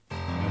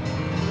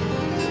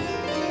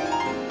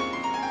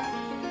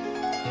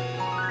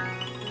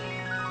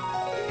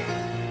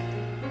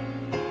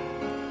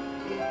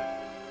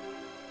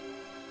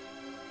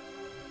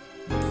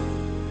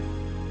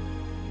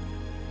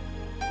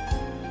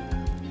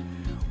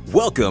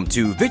Welcome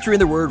to Victory in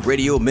the Word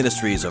Radio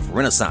Ministries of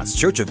Renaissance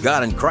Church of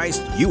God in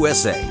Christ,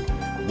 USA.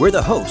 We're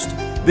the host.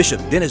 Bishop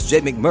Dennis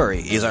J.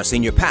 McMurray is our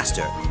senior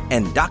pastor,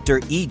 and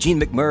Dr. E. Jean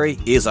McMurray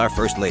is our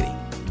first lady.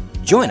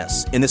 Join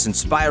us in this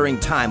inspiring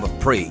time of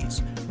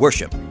praise,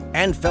 worship,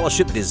 and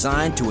fellowship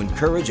designed to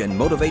encourage and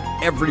motivate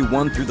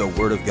everyone through the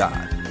Word of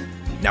God.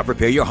 Now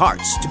prepare your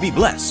hearts to be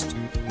blessed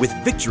with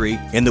Victory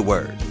in the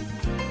Word.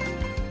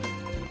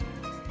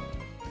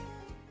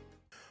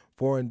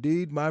 For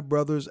indeed, my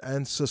brothers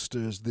and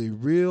sisters, the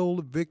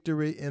real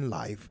victory in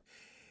life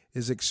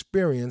is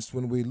experienced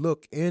when we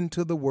look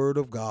into the Word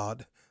of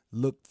God,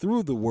 look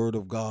through the Word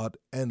of God,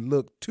 and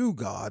look to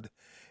God,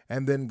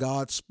 and then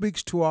God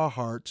speaks to our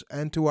hearts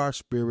and to our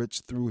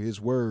spirits through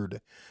His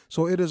Word.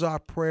 So it is our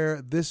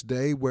prayer this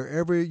day,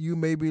 wherever you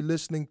may be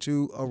listening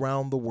to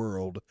around the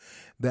world,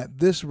 that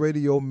this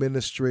radio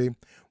ministry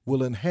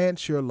will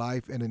enhance your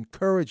life and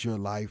encourage your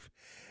life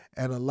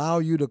and allow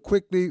you to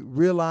quickly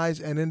realize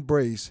and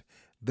embrace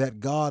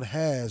that God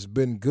has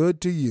been good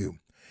to you,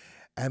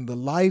 and the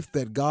life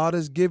that God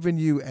has given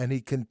you and He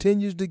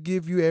continues to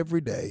give you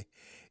every day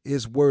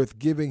is worth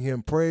giving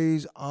Him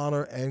praise,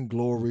 honor, and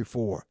glory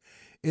for.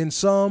 In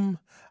sum,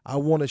 I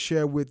want to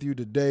share with you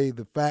today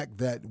the fact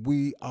that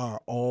we are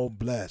all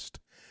blessed.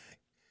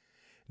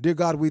 Dear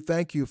God, we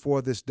thank you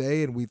for this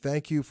day, and we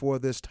thank you for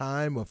this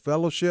time of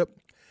fellowship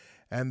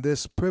and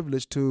this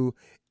privilege to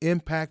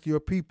impact your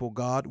people,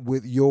 God,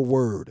 with your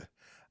word.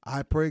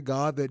 I pray,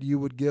 God, that you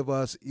would give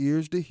us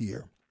ears to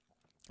hear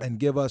and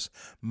give us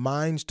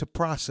minds to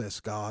process,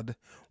 God,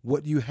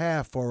 what you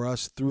have for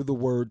us through the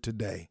word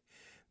today.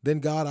 Then,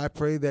 God, I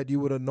pray that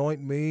you would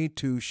anoint me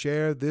to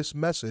share this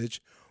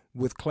message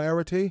with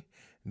clarity.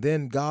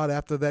 Then, God,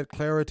 after that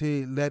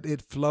clarity, let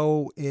it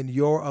flow in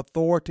your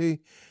authority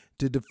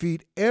to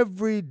defeat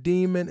every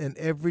demon and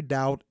every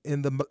doubt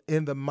in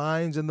the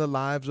minds and the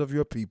lives of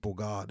your people,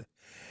 God.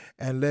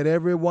 And let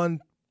everyone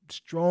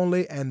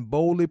strongly and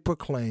boldly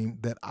proclaim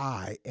that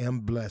I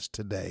am blessed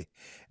today.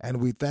 And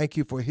we thank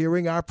you for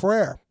hearing our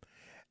prayer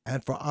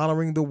and for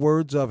honoring the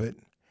words of it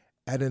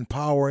and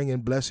empowering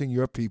and blessing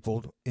your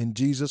people. In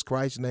Jesus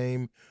Christ's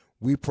name,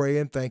 we pray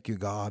and thank you,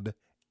 God.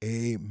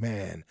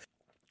 Amen.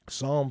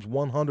 Psalms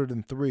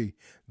 103,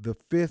 the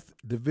fifth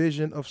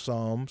division of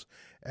Psalms,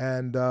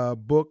 and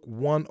book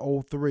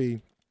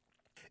 103.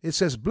 It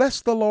says,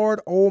 "Bless the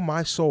Lord, O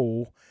my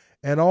soul,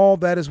 and all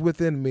that is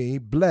within me,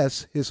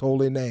 bless his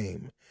holy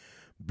name.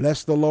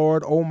 Bless the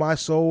Lord, O my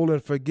soul,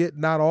 and forget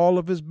not all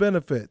of his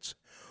benefits,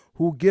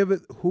 who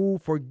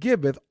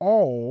forgiveth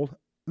all,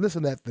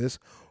 listen at this,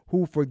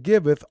 who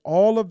forgiveth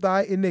all of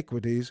thy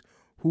iniquities,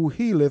 who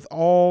healeth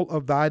all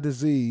of thy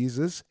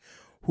diseases,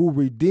 who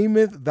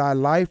redeemeth thy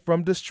life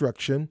from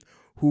destruction,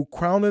 who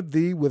crowneth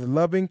thee with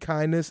loving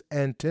kindness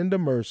and tender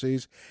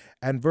mercies."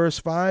 And verse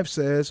 5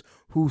 says,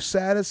 "Who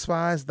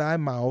satisfies thy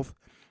mouth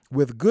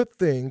with good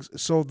things,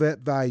 so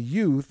that thy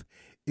youth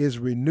is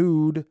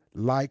renewed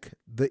like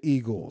the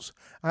eagles."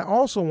 I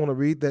also want to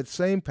read that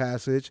same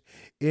passage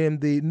in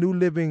the New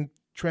Living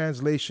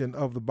Translation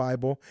of the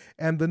Bible,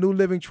 and the New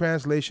Living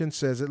Translation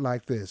says it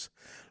like this: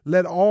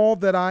 "Let all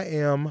that I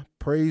am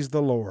praise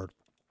the Lord.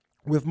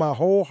 With my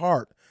whole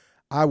heart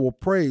I will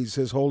praise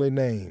his holy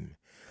name.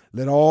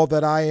 Let all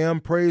that I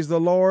am praise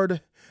the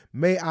Lord.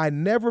 May I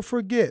never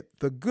forget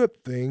the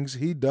good things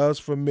he does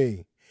for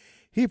me.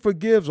 He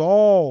forgives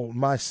all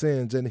my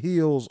sins and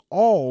heals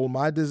all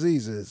my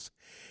diseases.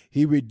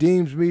 He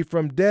redeems me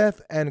from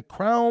death and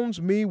crowns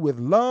me with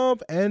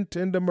love and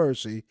tender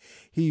mercy.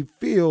 He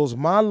fills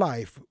my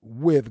life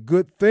with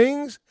good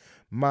things.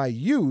 My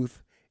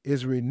youth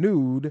is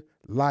renewed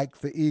like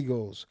the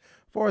eagles."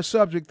 For a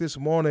subject this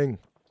morning,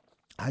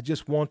 I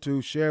just want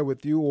to share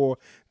with you, or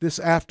this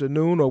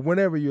afternoon, or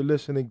whenever you're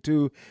listening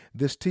to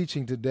this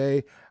teaching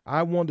today,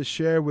 I want to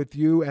share with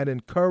you and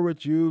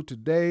encourage you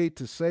today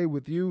to say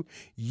with you,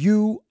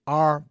 you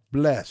are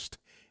blessed.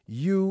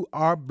 You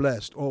are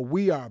blessed, or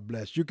we are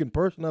blessed. You can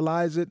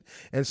personalize it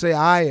and say,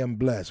 I am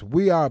blessed.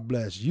 We are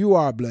blessed. You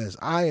are blessed.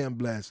 I am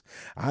blessed.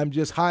 I'm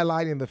just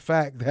highlighting the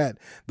fact that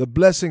the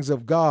blessings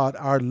of God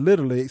are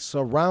literally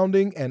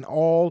surrounding and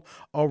all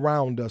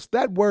around us.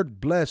 That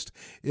word blessed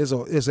is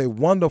a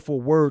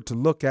wonderful word to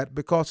look at,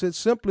 because it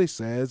simply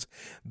says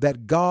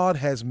that God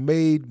has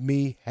made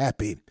me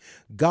happy.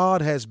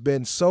 God has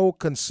been so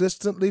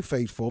consistently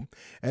faithful,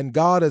 and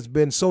God has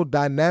been so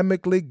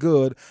dynamically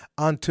good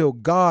until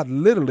God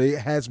literally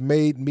has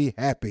made me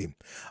happy.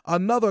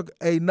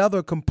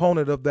 Another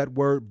component of that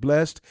word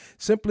blessed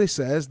simply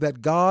says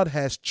that God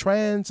has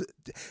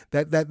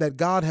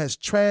God has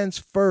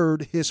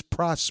transferred his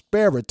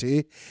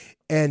prosperity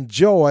and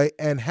joy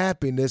and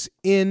happiness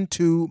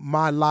into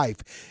my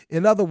life.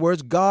 In other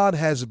words, God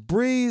has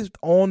breathed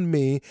on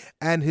me,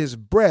 and his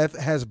breath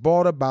has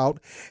brought about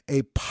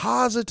a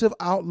positive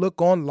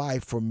outlook on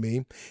life for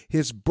me.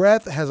 His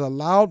breath has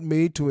allowed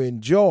me to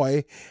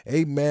enjoy,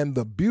 amen,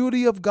 the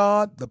beauty of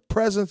God, the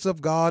presence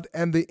of God,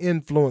 and the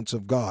influence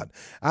of God.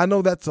 I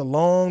know that's a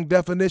long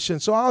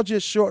definition, so I'll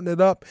just shorten it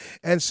up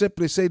and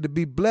simply say to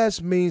be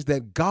blessed means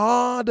that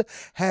God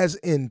has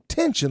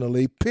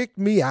intentionally picked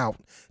me out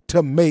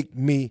to make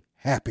me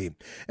happy.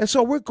 And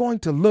so we're going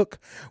to look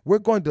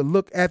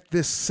at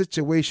this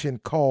situation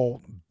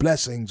called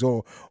blessings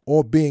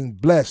or being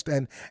blessed.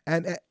 And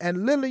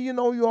literally,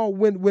 y'all,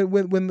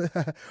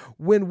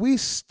 when we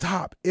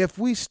stop, if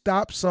we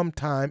stop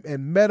sometime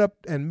and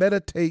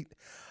meditate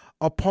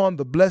upon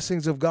the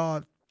blessings of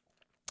God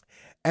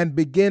and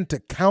begin to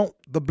count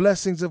the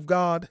blessings of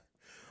God,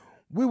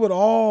 we would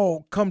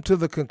all come to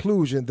the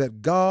conclusion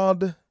that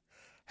God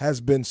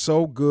has been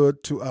so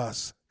good to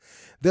us.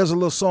 There's a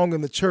little song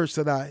in the church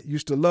that I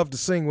used to love to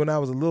sing when I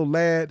was a little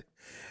lad.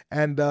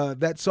 And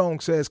that song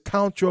says,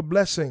 count your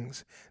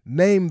blessings,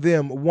 name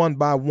them one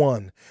by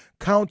one.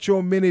 Count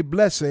your many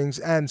blessings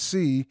and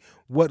see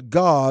what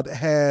God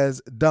has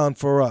done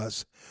for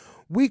us.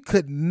 We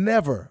could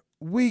never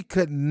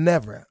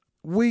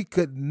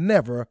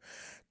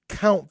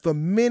count the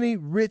many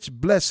rich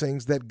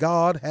blessings that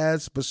God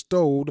has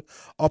bestowed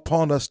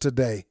upon us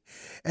today.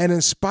 And in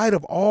spite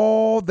of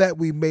all that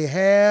we may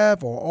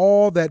have or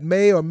all that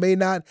may or may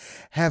not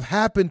have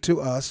happened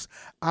to us,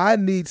 I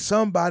need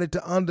somebody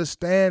to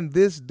understand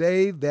this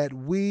day that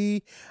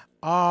we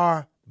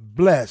are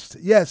blessed.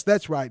 Yes,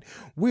 that's right.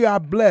 We are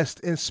blessed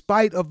in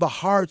spite of the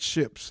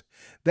hardships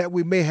that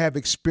we may have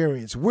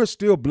experienced. We're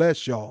still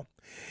blessed, y'all.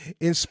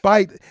 In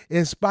spite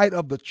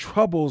of the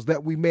troubles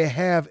that we may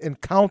have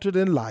encountered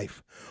in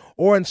life,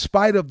 or in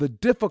spite of the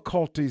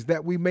difficulties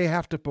that we may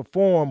have to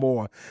perform,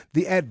 or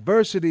the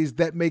adversities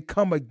that may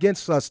come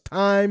against us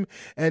time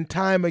and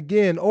time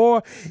again,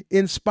 or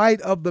in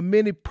spite of the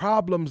many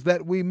problems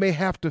that we may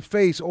have to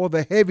face, or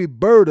the heavy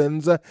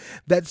burdens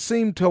that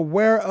seem to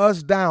wear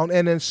us down,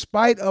 and in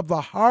spite of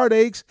the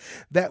heartaches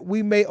that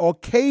we may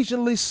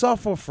occasionally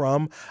suffer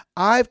from,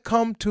 I've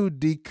come to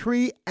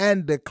decree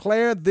and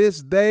declare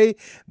this day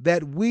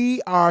that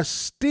we are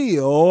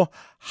still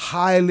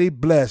highly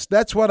blessed.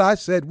 That's what I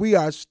said. We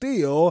are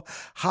still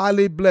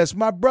highly blessed.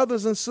 My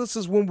brothers and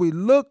sisters, when we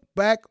look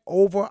back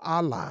over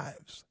our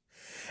lives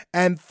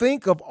and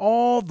think of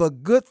all the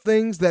good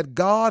things that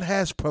God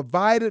has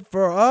provided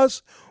for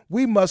us,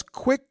 we must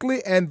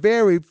quickly and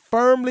very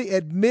firmly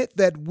admit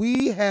that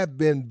we have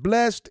been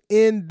blessed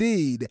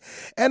indeed.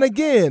 And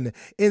again,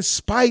 in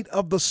spite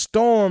of the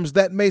storms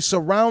that may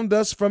surround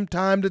us from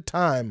time to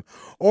time,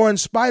 or in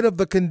spite of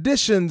the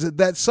conditions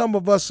that some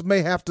of us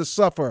may have to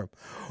suffer,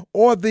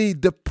 or the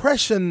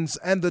depressions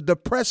and the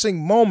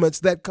depressing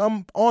moments that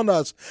come on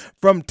us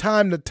from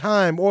time to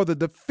time, or the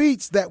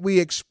defeats that we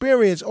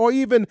experience, or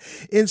even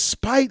in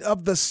spite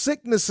of the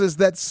sicknesses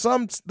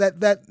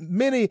that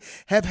many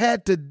have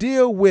had to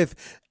deal with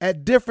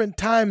at different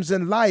times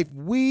in life,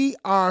 we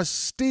are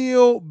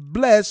still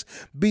blessed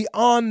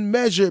beyond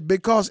measure,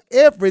 because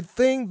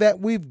everything that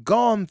we've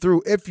gone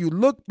through, if you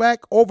look back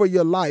over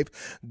your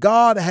life,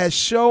 God has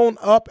shown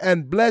up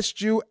and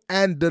blessed you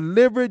and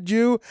delivered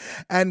you,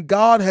 and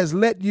God has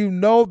let you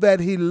know that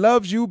He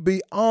loves you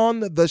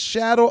beyond the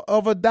shadow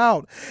of a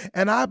doubt.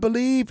 And I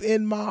believe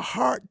in my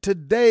heart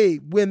today,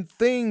 when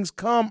things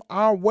come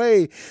our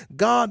way,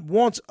 God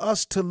wants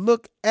us to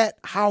look at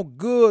how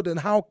good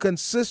and how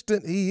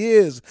consistent He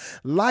is.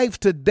 Life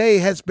today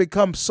has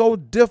become so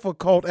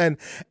difficult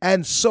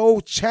and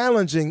so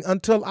challenging,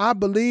 until I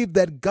believe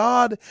that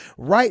God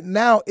right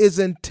now is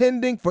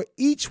intending for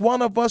each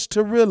one of us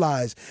to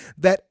realize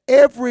that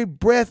every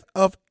breath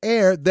of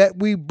air that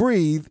we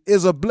breathe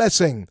is a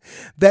blessing,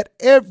 that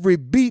every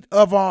beat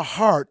of our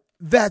heart,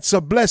 that's a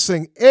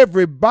blessing.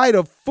 Every bite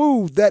of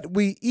food that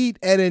we eat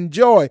and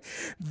enjoy,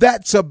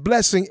 that's a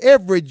blessing.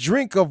 Every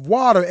drink of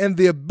water and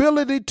the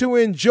ability to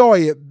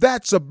enjoy it,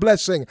 that's a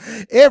blessing.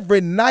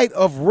 Every night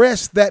of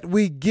rest that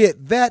we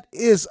get, that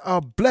is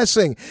a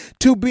blessing.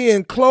 To be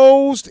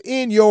enclosed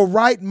in your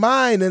right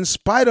mind in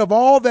spite of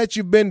all that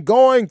you've been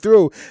going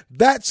through,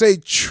 that's a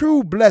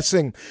true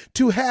blessing.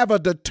 To have a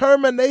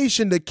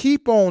determination to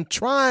keep on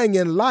trying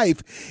in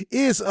life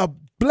is a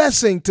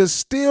blessing. To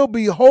still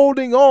be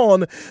holding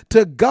on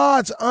to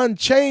God's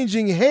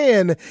unchanging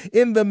hand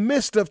in the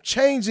midst of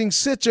changing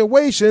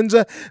situations,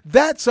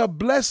 that's a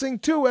blessing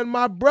too. And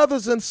my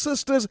brothers and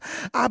sisters,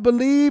 I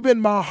believe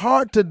in my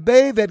heart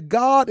today that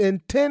God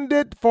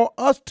intended for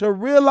us to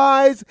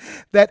realize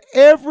that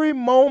every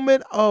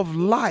moment of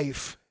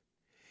life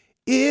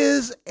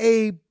is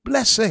a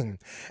blessing.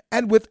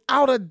 And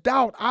without a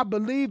doubt, I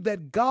believe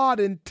that God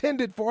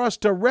intended for us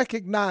to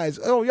recognize,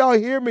 oh, y'all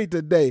hear me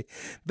today,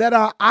 that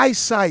our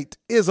eyesight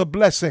is a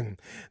blessing,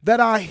 that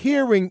our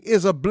hearing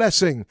is a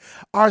blessing,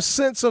 our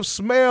sense of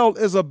smell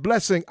is a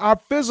blessing, our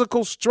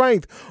physical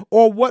strength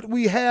or what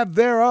we have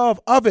thereof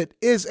of it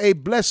is a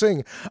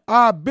blessing,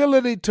 our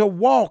ability to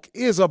walk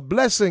is a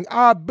blessing,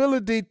 our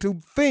ability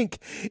to think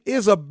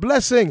is a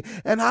blessing.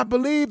 And I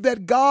believe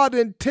that God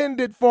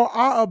intended for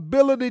our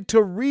ability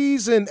to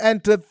reason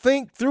and to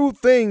think through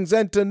things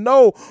and to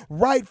know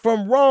right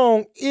from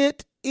wrong,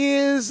 it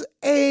is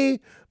a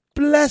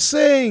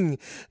blessing.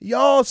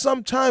 Y'all,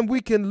 sometimes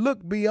we can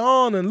look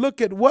beyond and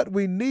look at what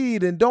we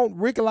need and don't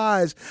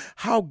realize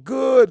how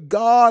good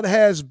God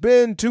has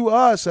been to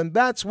us. And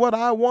that's what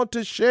I want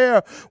to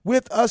share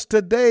with us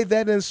today,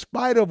 that in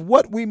spite of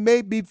what we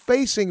may be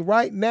facing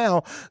right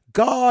now,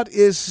 God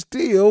is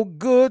still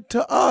good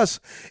to us.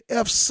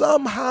 If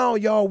somehow,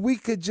 y'all, we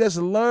could just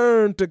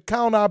learn to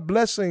count our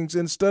blessings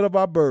instead of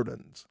our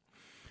burdens.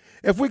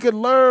 If we could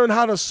learn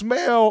how to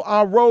smell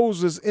our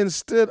roses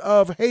instead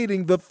of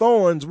hating the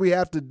thorns we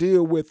have to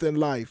deal with in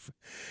life.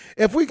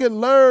 If we could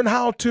learn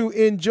how to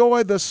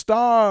enjoy the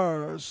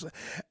stars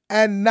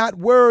and not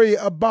worry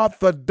about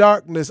the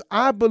darkness,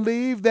 I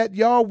believe that,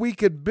 y'all, we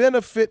could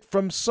benefit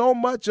from so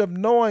much of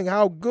knowing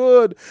how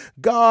good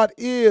God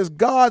is.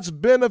 God's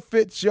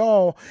benefits,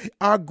 y'all,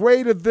 are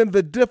greater than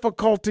the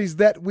difficulties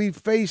that we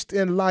faced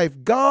in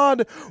life.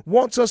 God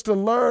wants us to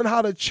learn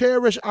how to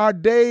cherish our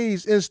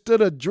days instead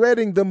of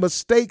dreading the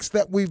mistakes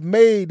that we've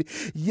made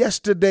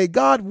yesterday.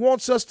 God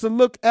wants us to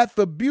look at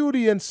the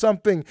beauty in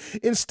something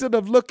instead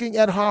of looking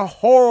at how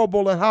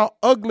horrible and how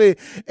ugly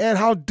and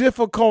how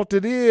difficult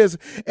it is.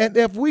 And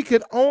if we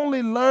could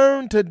only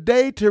learn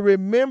today to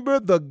remember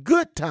the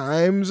good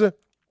times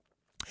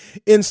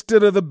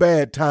instead of the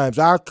bad times.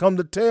 I've come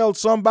to tell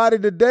somebody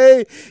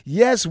today,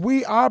 yes,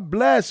 we are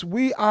blessed.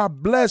 We are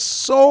blessed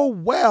so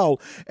well,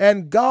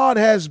 and God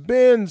has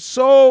been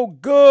so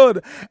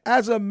good.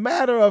 As a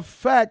matter of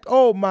fact,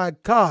 oh my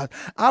God,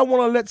 I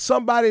want to let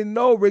somebody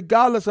know,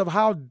 regardless of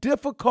how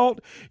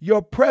difficult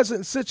your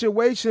present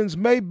situations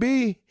may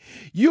be,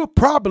 you're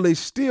probably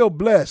still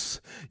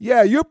blessed.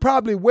 Yeah, you're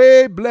probably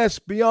way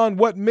blessed beyond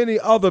what many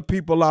other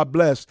people are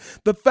blessed.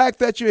 The fact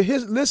that you're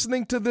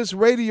listening to this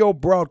radio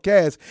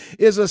broadcast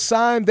is a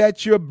sign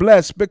that you're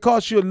blessed,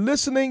 because you're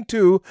listening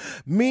to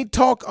me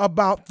talk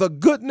about the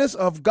goodness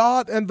of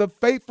God and the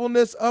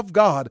faithfulness of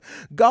God.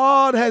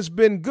 God has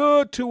been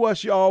good to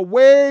us, y'all,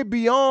 way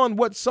beyond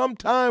what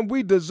sometimes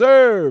we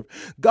deserve.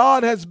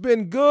 God has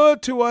been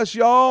good to us,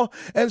 y'all,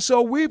 and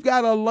so we've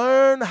got to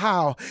learn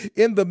how,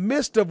 in the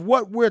midst of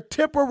what we're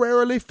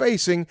temporarily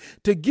facing,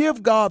 to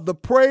give God the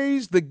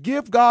praise, to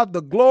give God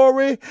the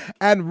glory,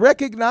 and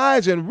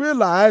recognize and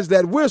realize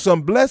that we're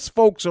some blessed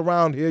folks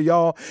around here,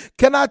 y'all.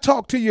 Can I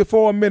talk to you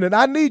for a minute?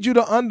 I need you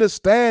to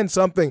understand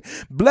something.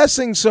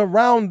 Blessings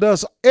surround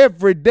us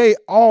every day,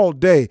 all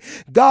day.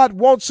 God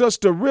wants us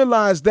to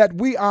realize that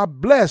we are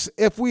blessed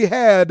if we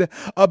had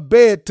a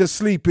bed to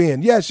sleep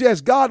in.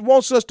 Yes, God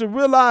wants us to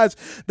realize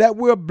that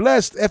we're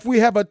blessed if we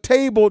have a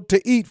table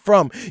to eat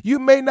from. You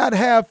may not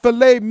have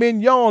filet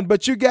mignon,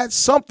 but you got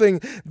something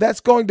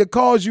that's going to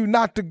cause you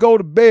not to go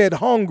to bed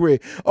hungry.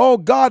 Oh,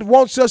 God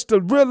wants us to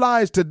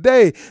realize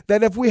today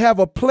that if we have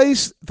a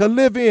place to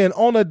live in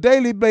on a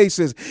daily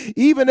basis,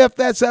 even if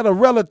that's at a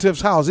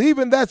relative's house,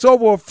 even that's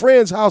over a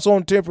friend's house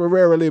on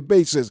temporarily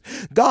basis,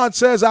 God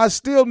says, I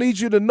still need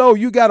you to know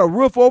you got a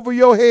roof over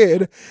your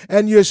head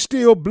and you're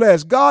still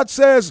blessed. God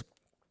says,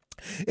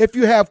 if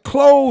you have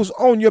clothes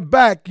on your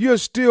back, you're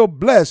still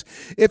blessed.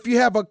 If you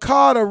have a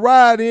car to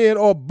ride in,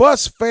 or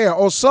bus fare,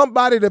 or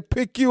somebody to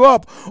pick you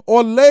up,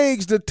 or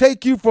legs to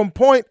take you from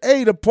point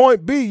A to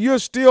point B, you're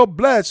still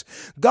blessed.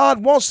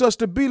 God wants us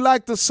to be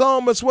like the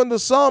psalmist when the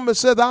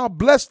psalmist said, I'll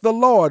bless the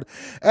Lord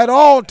at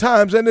all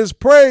times, and his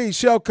praise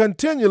shall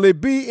continually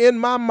be in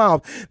my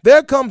mouth.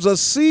 There comes a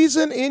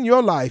season in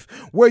your life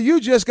where you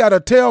just got to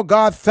tell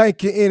God,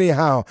 thank you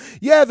anyhow.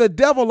 Yeah, the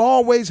devil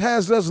always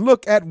has us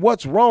look at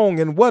what's wrong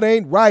and what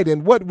ain't right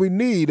and what we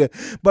need.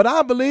 But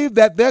I believe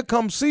that there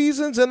come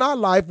seasons in our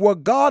life where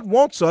God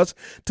wants us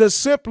to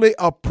simply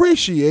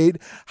appreciate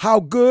how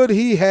good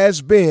he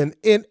has been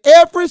in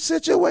every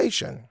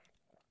situation.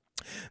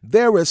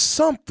 There is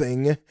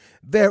something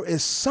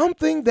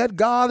that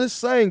God is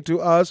saying to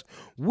us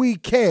we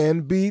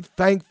can be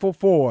thankful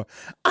for.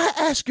 I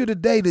ask you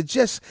today to,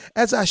 just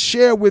as I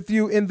share with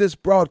you in this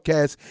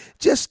broadcast,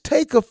 just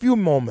take a few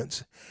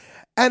moments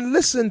and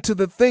listen to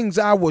the things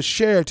I will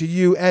share to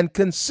you, and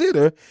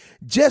consider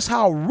just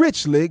how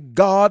richly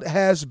God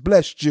has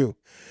blessed you.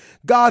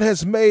 God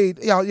has made,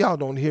 y'all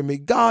don't hear me.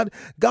 God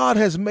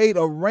has made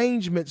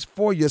arrangements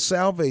for your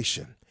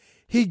salvation.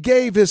 He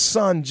gave his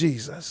son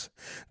Jesus.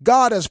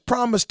 God has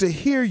promised to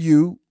hear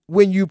you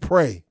when you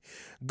pray.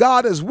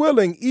 God is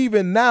willing,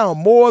 even now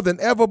more than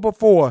ever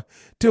before,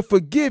 to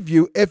forgive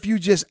you if you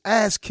just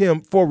ask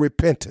him for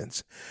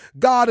repentance.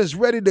 God is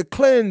ready to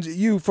cleanse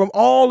you from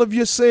all of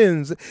your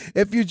sins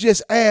if you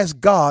just ask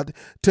God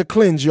to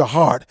cleanse your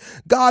heart.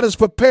 God is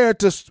prepared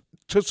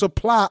to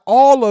supply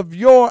all of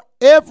your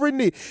every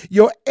need.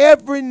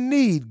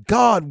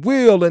 God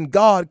will and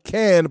God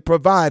can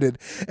provide it.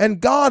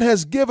 And God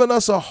has given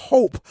us a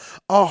hope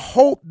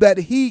that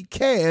he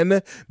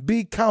can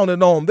be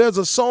counted on. There's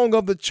a song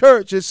of the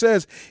church. It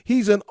says,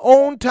 he's an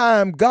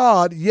on-time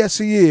God. Yes,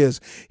 he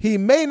is. He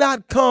may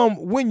not come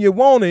when you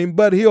want him,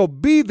 but he'll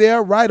be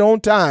there right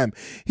on time.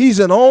 He's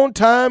an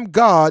on-time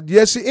God.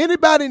 Yes,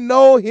 anybody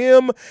know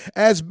him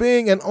as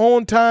being an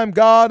on-time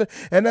God?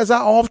 And as I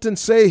often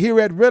say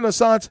here at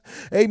Renaissance,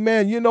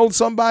 amen,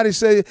 somebody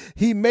Somebody say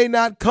he may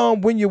not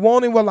come when you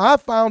want him. Well, I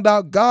found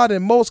out God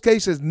in most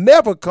cases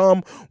never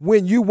come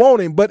when you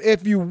want him. But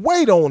if you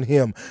wait on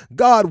him,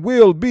 God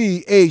will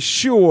be a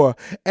sure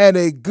and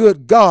a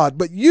good God.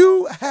 But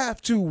you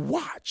have to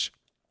watch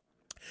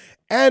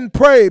and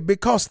pray,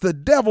 because the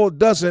devil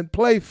doesn't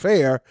play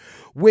fair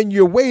when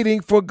you're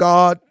waiting for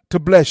God to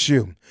bless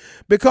you.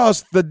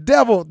 Because the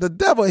devil,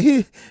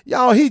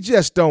 he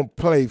just don't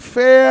play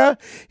fair.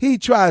 He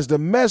tries to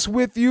mess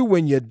with you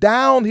when you're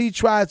down. He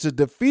tries to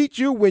defeat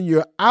you when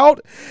you're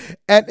out.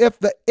 And if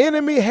the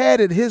enemy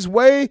had it his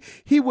way,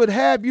 he would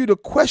have you to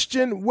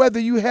question whether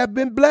you have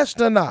been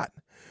blessed or not.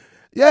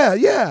 Yeah.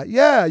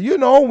 You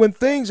know, when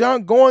things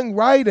aren't going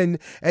right and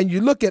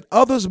you look at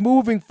others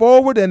moving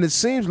forward and it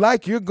seems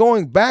like you're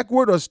going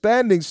backward or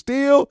standing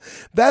still,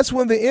 that's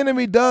when the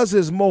enemy does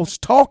his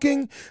most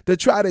talking to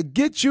try to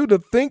get you to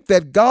think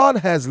that God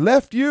has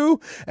left you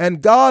and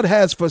God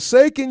has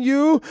forsaken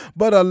you.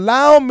 But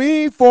allow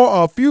me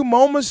for a few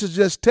moments to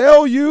just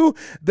tell you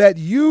that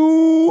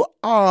you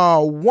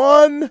are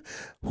one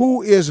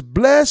who is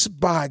blessed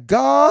by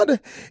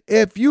God.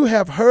 If you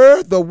have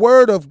heard the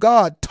word of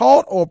God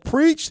taught or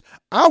preached,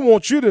 I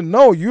want you to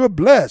know you're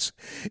blessed.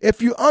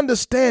 If you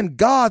understand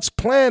God's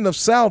plan of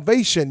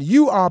salvation,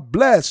 you are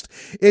blessed.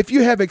 If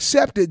you have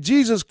accepted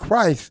Jesus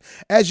Christ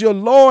as your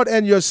Lord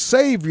and your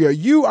Savior,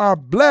 you are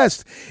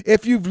blessed.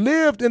 If you've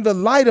lived in the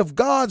light of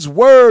God's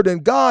word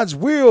and God's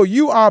will,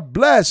 you are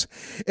blessed.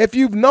 If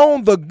you've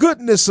known the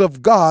goodness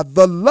of God,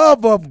 the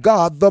love of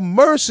God, the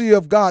mercy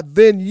of God,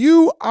 then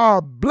you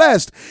are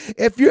blessed.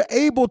 If you're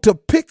able to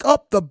pick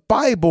up the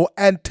Bible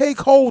and take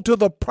hold to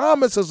the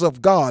promises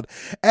of God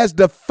as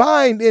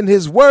defined in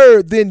his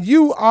word, then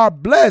you are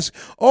blessed.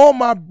 Oh,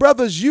 my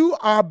brothers, you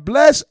are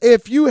blessed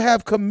if you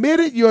have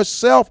committed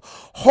yourself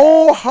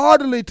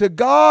wholeheartedly to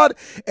God.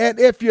 And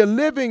if you're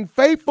living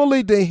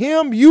faithfully to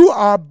him, you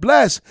are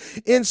blessed.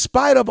 In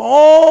spite of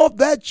all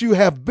that you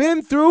have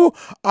been through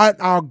and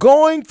are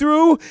going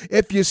through,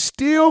 if you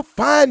still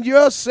find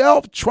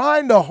yourself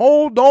trying to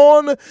hold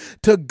on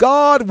to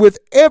God with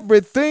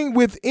everything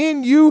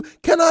within you,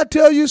 can I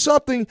tell you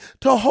something?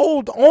 To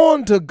hold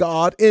on to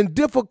God in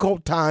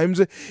difficult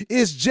times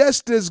is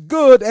just as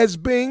good as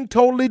being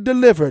totally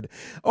delivered.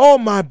 Oh,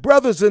 my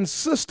brothers and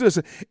sisters,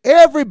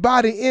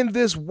 everybody in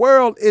this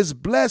world is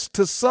blessed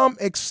to some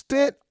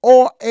extent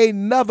or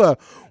another.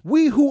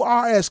 We who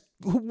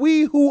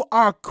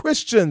are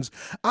Christians,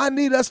 I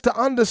need us to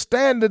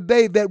understand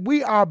today that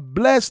we are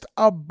blessed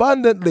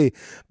abundantly.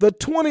 The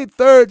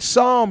 23rd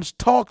Psalms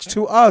talks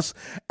to us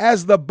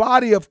as the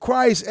body of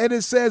Christ, and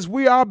it says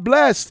we are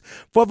blessed,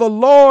 for the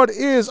Lord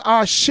is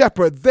our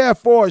shepherd,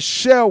 therefore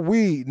shall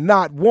we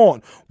not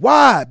want.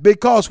 Why?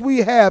 Because we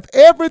have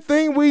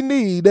everything we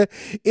need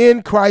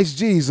in Christ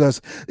Jesus.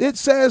 It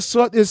says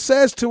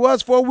to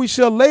us, for we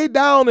shall lay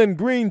down in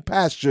green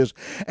pastures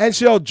and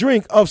shall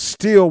drink of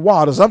still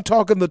waters. I'm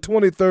talking the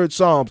 23rd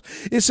Psalms.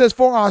 It says,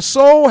 for our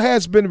soul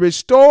has been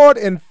restored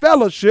in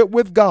fellowship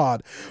with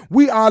God.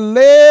 We are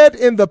led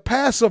in the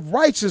paths of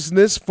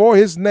righteousness for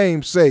his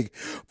name's sake.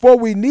 For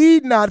we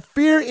need not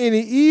fear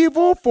any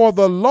evil, for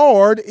the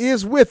Lord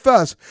is with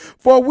us.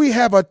 For we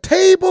have a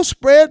table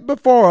spread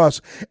before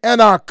us,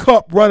 and our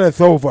cup runneth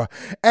over.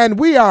 And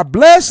we are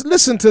blessed,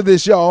 listen to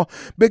this, y'all,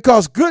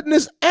 because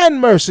goodness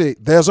and mercy,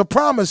 there's a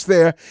promise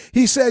there,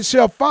 he said,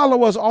 shall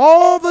follow us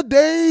all the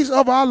days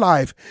of our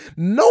life.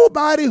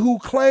 Nobody who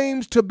claims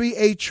to be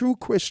a true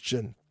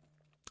Christian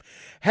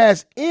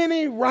has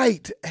any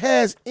right.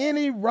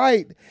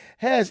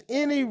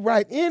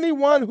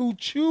 Anyone who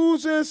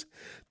chooses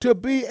to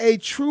be a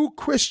true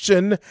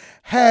Christian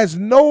has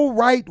no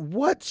right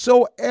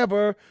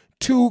whatsoever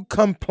to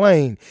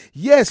complain.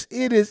 Yes,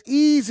 it is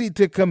easy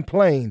to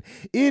complain.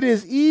 It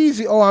is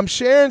easy. Oh, I'm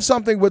sharing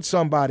something with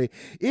somebody.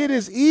 It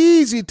is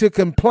easy to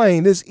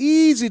complain. It's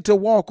easy to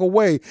walk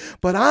away.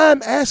 But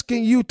I'm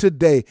asking you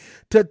today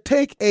to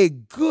take a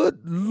good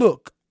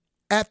look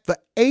at the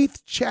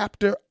 8th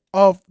chapter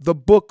of the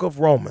book of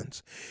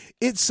Romans.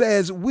 It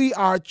says we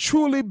are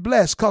truly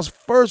blessed because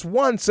verse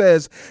 1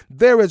 says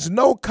there is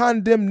no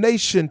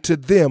condemnation to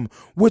them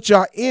which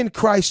are in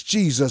Christ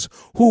Jesus,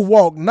 who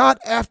walk not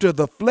after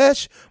the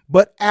flesh,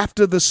 but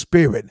after the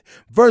Spirit.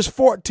 Verse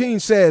 14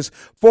 says,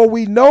 for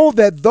we know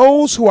that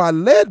those who are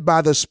led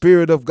by the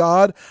Spirit of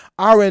God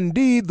are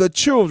indeed the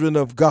children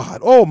of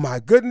God. Oh my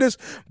goodness.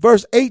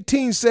 Verse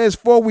 18 says,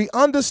 for we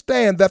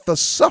understand that the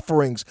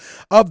sufferings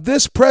of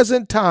this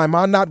present time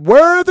are not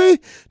worthy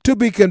to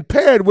be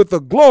compared with the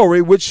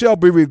glory which shall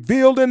be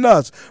revealed in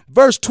us.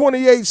 Verse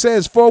 28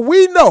 says, for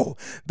we know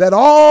that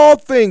all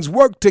things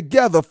work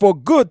together for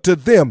good to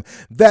them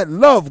that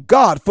love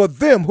God, for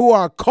them who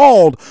are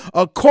called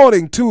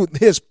according to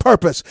his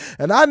purpose.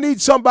 And I need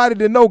somebody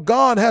to know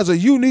God has a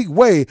unique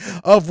way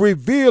of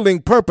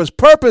revealing purpose.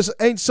 Purpose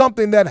ain't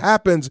something that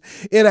happens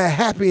in a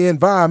happy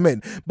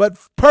environment, but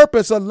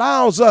purpose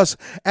allows us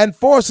and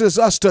forces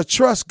us to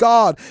trust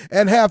God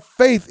and have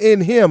faith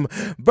in him.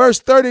 Verse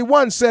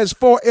 31 says,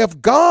 for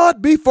if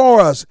God be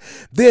for us,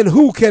 then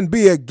who can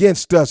be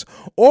against us?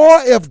 Or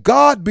if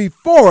God be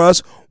for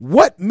us,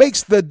 What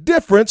makes the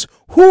difference?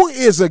 Who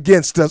is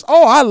against us?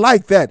 Oh, I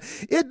like that.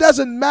 It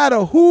doesn't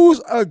matter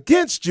who's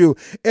against you.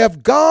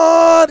 If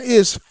God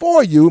is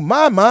for you,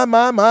 my,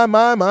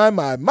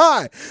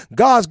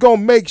 God's going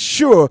to make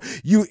sure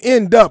you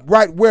end up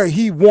right where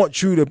he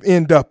wants you to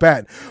end up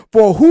at.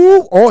 For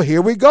who,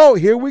 here we go.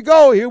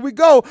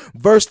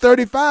 Verse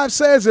 35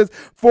 says it,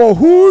 for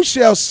who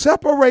shall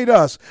separate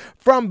us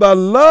from the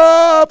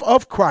love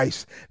of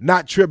Christ?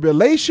 Not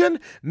tribulation,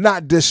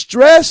 not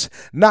distress,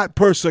 not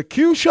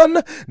persecution,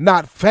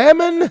 not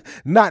famine,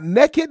 not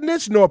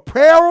nakedness, nor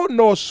peril,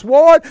 nor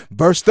sword.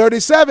 Verse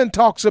 37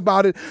 talks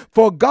about it.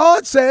 For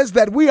God says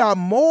that we are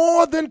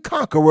more than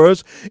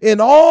conquerors in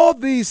all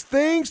these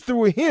things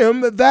through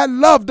him that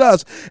loved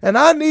us. And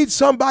I need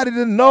somebody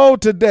to know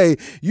today,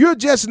 you're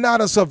just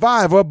not a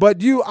survivor,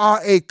 but you are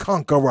a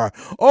conqueror.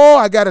 Oh,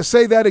 I got to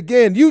say that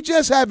again. You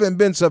just haven't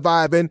been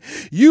surviving.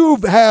 You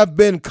have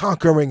been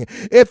conquering.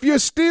 If you're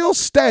still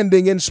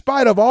standing in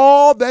spite of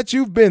all that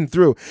you've been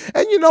through.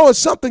 And you know, it's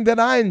something that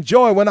I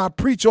enjoy when I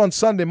preach on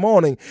Sunday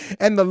morning,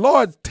 and the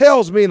Lord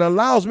tells me and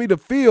allows me to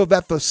feel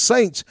that the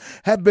saints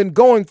have been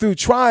going through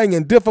trying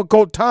and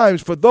difficult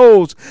times for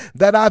those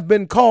that I've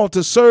been called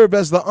to serve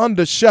as the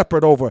under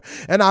shepherd over.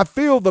 And I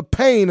feel the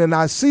pain and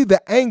I see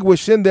the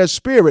anguish in their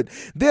spirit.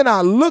 Then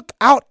I look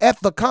out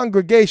at the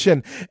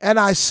congregation and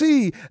I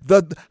see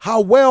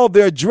how well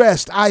they're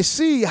dressed. I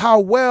see how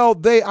well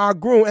they are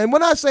groomed. And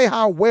when I say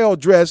how well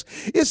dressed,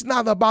 it's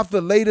not about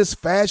the latest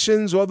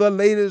fashions or the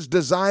latest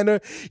designer.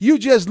 You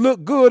just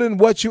look good in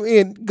what you're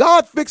in.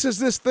 God fixes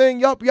this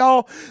thing up,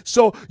 y'all.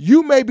 So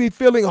you may be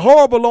feeling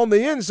horrible on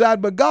the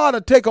inside, but God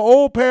will take an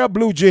old pair of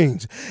blue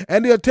jeans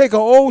and he'll take an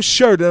old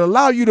shirt and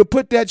allow you to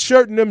put that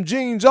shirt and them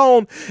jeans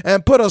on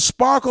and put a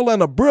sparkle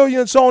and a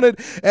brilliance on it,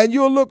 and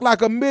you'll look like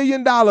 $1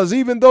 million,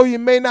 even though you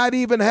may not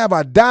even have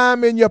a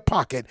dime in your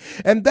pocket.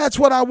 And that's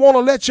what I want to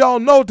let y'all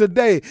know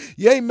today.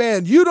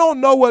 Amen. You don't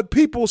know what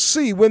people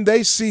see when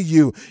they see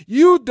you.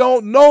 You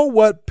don't know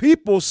what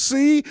people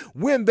see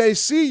when they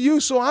see you.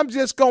 So I'm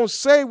just going to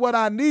say what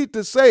I need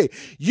to say.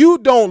 You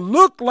don't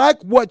look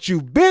like what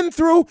you've been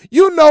through.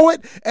 You know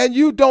it. And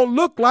you don't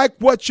look like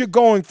what you're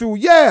going through.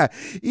 Yeah.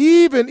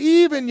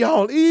 Even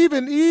y'all,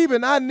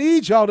 I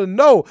need y'all to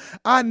know.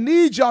 I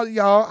need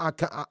y'all.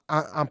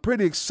 I'm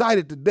pretty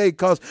excited today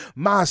because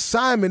my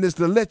assignment is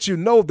to let you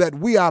know that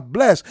we are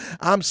blessed.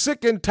 I'm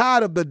sick and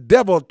tired of the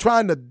devil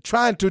trying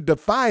to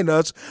define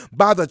us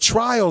by the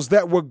trials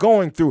that we're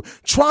going through.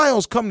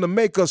 Trials come to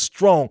make us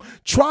strong.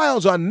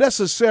 Trials are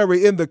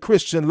necessary in the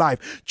Christian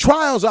life.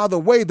 Trials are the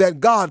way that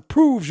God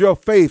proves your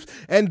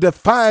faith and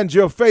defines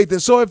your faith.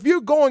 And so if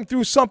you're going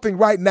through something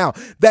right now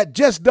that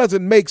just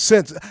doesn't make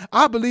sense,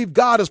 I believe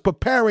God is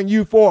preparing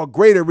you for a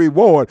greater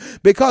reward.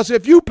 Because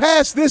if you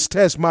pass this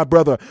test, my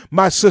brother,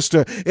 my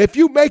sister, if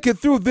you make it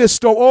through this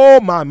storm, oh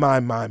my,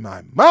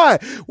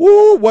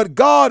 what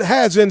God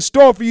has in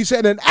store for you,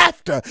 said, and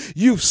after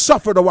you've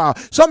suffered a while,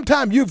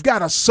 sometimes you've got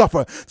to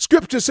suffer.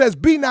 Scripture says,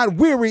 be not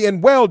weary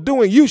in well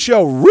doing, you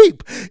shall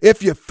reap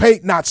if you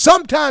faint not.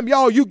 Sometime,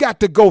 y'all, you got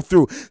to go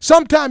through.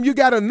 Sometime you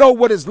got to know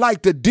what it's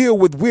like to deal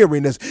with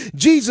weariness.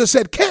 Jesus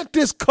said, can't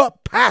this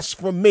cup pass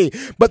from me?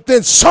 But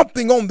then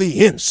something on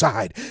the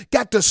inside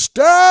got to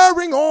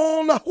stirring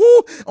on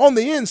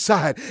the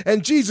inside.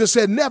 And Jesus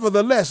said,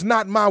 nevertheless,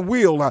 not my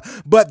will,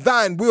 but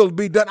thine will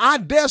be done. I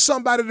dare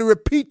somebody to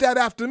repeat that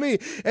after me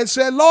and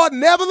say, Lord,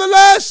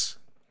 nevertheless.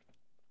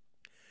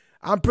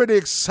 I'm pretty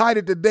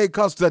excited today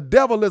because the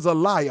devil is a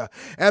liar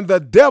and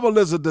the devil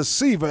is a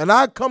deceiver. And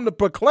I come to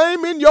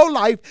proclaim in your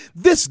life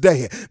this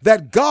day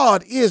that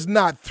God is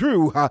not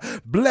through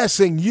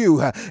blessing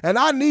you. And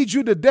I need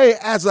you today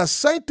as a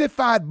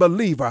sanctified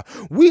believer.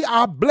 We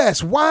are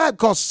blessed. Why?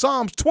 Because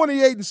Psalms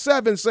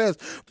 28:7 says,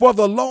 for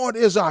the Lord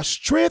is our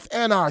strength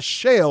and our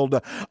shield,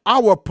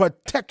 our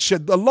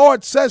protection. The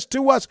Lord says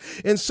to us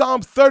in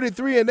Psalms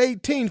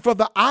 33:18, for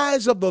the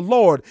eyes of the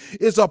Lord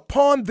is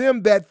upon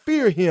them that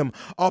fear him,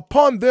 upon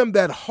them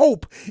that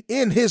hope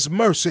in his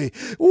mercy.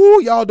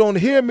 Ooh, y'all don't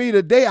hear me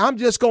today. I'm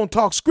just going to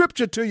talk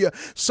scripture to you.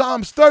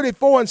 Psalms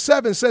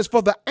 34:7 says,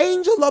 for the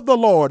angel of the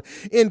Lord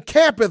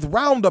encampeth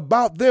round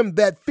about them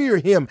that fear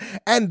him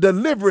and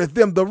delivereth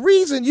them. The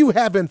reason you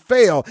haven't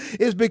failed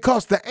is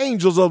because the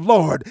angels of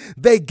Lord,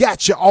 they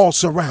got you all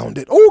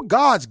surrounded. Oh,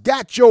 God's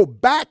got your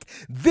back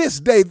this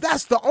day.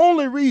 That's the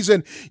only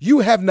reason you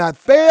have not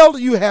failed.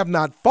 You have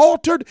not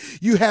faltered.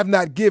 You have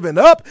not given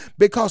up,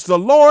 because the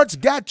Lord's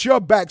got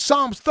your back.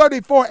 Psalms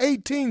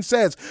 34:18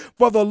 says,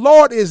 for the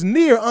Lord is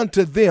near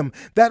unto them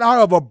that are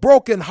of a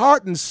broken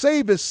heart, and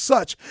saveth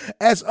such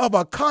as of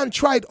a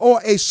contrite or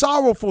a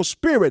sorrowful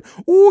spirit.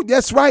 Ooh,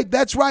 that's right.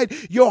 That's right.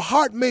 Your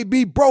heart may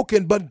be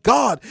broken, but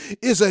God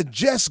is a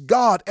just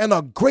God and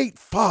a great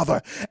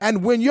Father.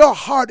 And when your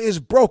heart is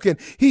broken,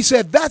 he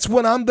said, that's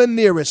when I'm the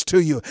nearest to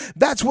you.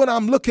 That's when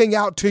I'm looking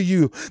out to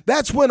you.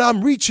 That's when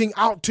I'm reaching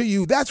out to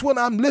you. That's when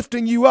I'm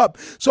lifting you up.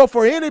 So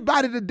for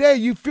anybody today,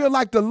 you feel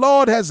like the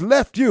Lord has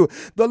left you.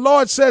 The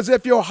Lord said, says,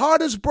 if your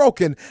heart is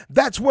broken,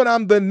 that's when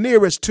I'm the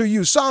nearest to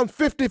you. Psalm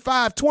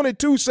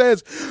 55:22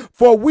 says,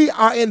 for we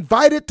are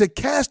invited to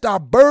cast our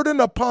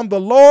burden upon the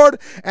Lord,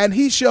 and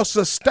he shall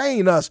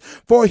sustain us,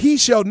 for he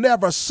shall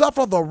never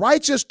suffer the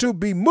righteous to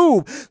be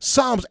moved.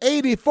 Psalms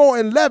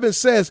 84:11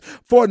 says,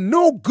 for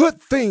no good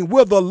thing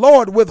will the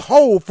Lord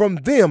withhold from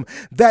them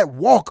that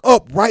walk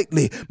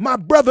uprightly. My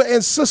brother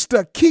and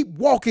sister, keep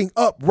walking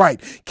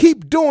upright.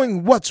 Keep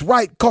doing what's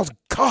right, because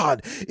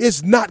God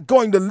is not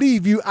going to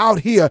leave you out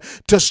here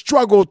to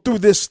struggle through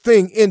this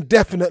thing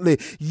indefinitely.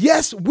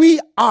 Yes, we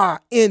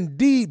are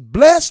indeed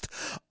blessed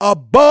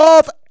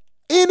above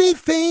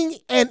anything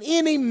and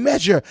any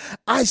measure.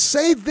 I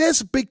say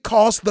this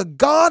because the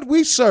God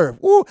we serve,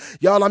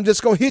 y'all, I'm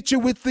just going to hit you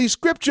with the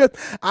scripture.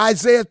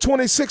 Isaiah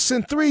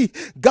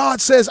 26:3,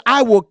 God says,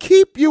 I will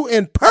keep you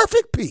in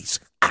perfect peace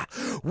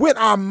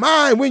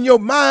when your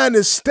mind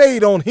is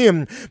stayed on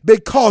him,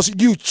 because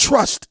you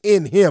trust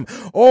in him.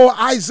 Or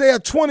Isaiah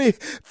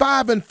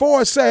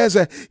 25:4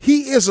 says,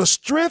 he is a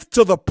strength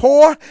to the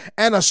poor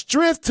and a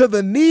strength to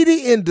the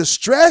needy in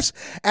distress,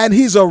 and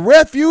he's a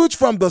refuge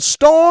from the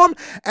storm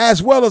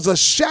as well as a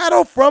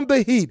shadow from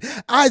the heat.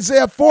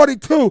 Isaiah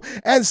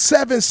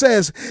 42:7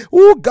 says,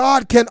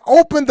 God can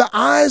open the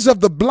eyes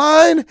of the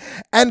blind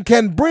and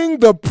can bring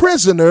the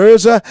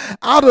prisoners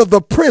out of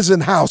the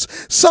prison house.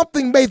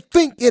 Something may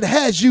think it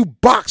has you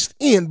boxed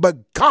in,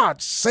 but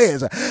God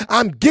says,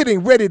 I'm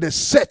getting ready to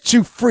set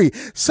you free.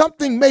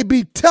 Something may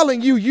be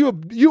telling you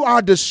you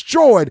are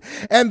destroyed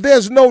and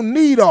there's no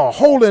need of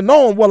holding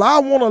on. Well, I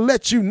want to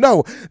let you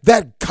know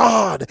that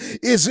God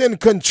is in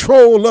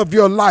control of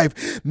your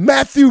life.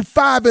 Matthew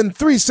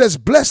 5:3 says,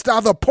 blessed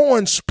are the poor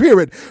in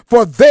spirit,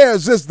 for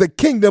theirs is the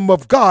kingdom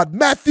of God.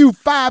 Matthew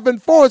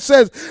 5:4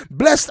 says,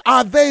 blessed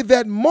are they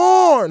that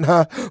mourn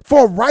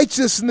for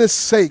righteousness'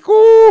 sake,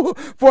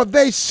 for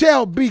they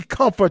shall be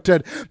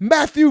comforted.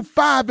 Matthew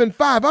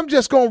 5:5, I'm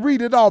just going to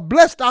read it all.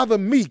 Blessed are the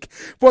meek,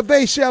 for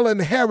they shall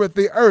inherit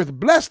the earth.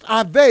 Blessed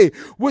are they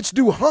which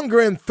do hunger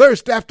and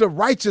thirst after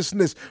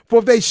righteousness,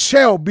 for they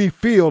shall be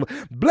filled.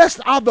 Blessed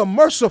are the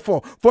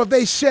merciful, for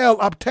they shall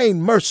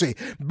obtain mercy.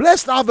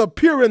 Blessed are the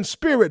pure in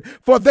spirit,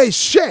 for they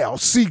shall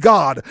see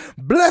God.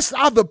 Blessed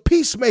are the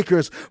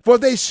peacemakers, for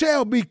they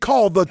shall be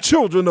called the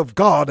children of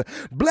God.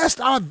 Blessed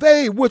are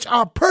they which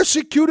are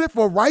persecuted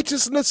for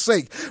righteousness'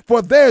 sake,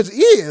 for theirs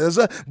is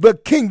the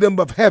kingdom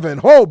of heaven.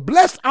 Oh,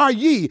 blessed are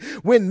ye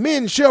when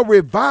men shall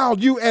revile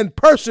you and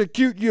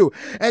persecute you,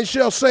 and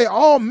shall say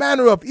all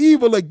manner of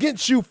evil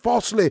against you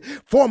falsely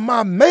for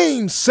my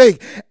name's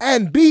sake,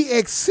 and be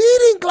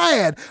exceeding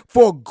glad,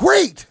 for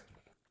great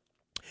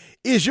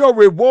is your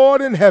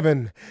reward in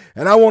heaven.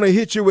 And I want to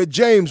hit you with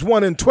James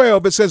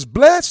 1:12. It says,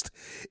 blessed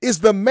is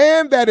the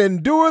man that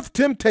endureth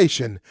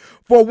temptation,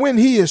 for when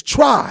he is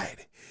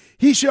tried,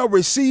 he shall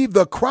receive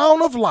the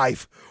crown of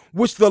life,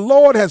 which the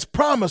Lord has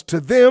promised to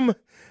them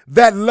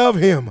that love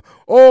him.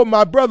 Oh,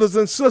 my brothers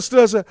and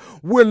sisters,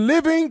 we're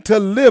living to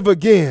live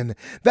again.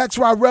 That's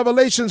why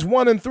Revelations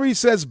 1:3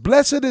 says,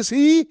 blessed is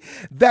he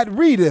that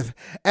readeth,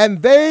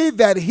 and they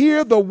that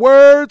hear the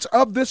words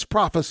of this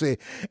prophecy,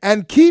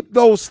 and keep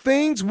those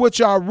things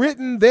which are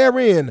written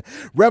therein.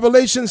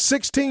 Revelation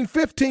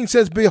 16:15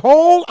 says,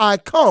 behold, I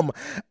come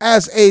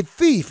as a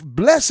thief.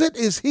 Blessed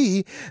is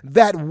he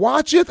that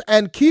watcheth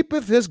and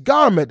keepeth his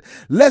garment,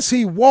 lest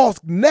he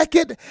walk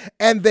naked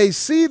and they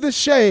see the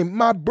shame.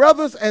 My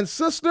brothers and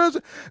sisters,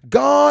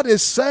 God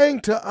is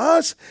saying to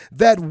us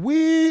that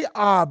we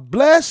are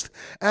blessed,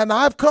 and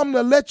I've come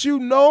to let you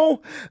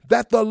know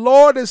that the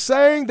Lord is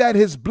saying that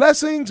his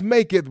blessings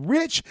make it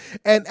rich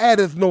and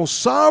addeth no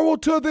sorrow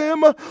to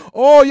them.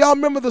 Oh, y'all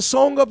remember the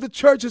song of the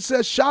church? It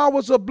says,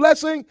 showers of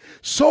blessing,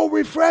 so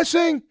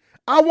refreshing.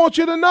 I want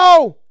you to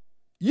know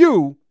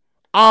you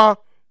are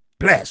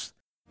blessed.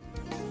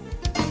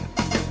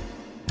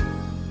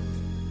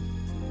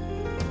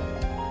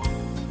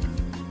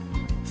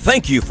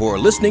 Thank you for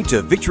listening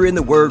to Victory in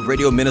the Word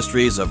Radio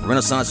Ministries of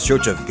Renaissance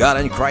Church of God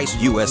in Christ,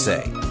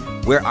 USA,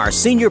 where our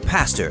senior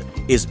pastor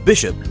is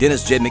Bishop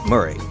Dennis J.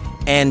 McMurray,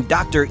 and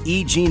Dr.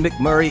 E. Jean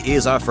McMurray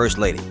is our First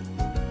Lady.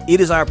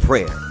 It is our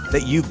prayer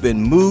that you've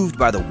been moved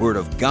by the Word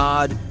of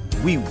God.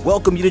 We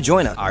welcome you to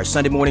join our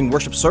Sunday morning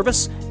worship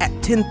service at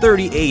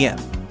 10:30 a.m.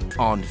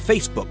 on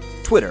Facebook,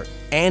 Twitter,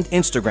 and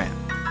Instagram.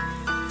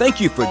 Thank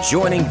you for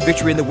joining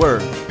Victory in the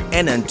Word,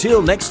 and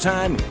until next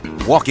time,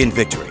 walk in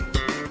victory.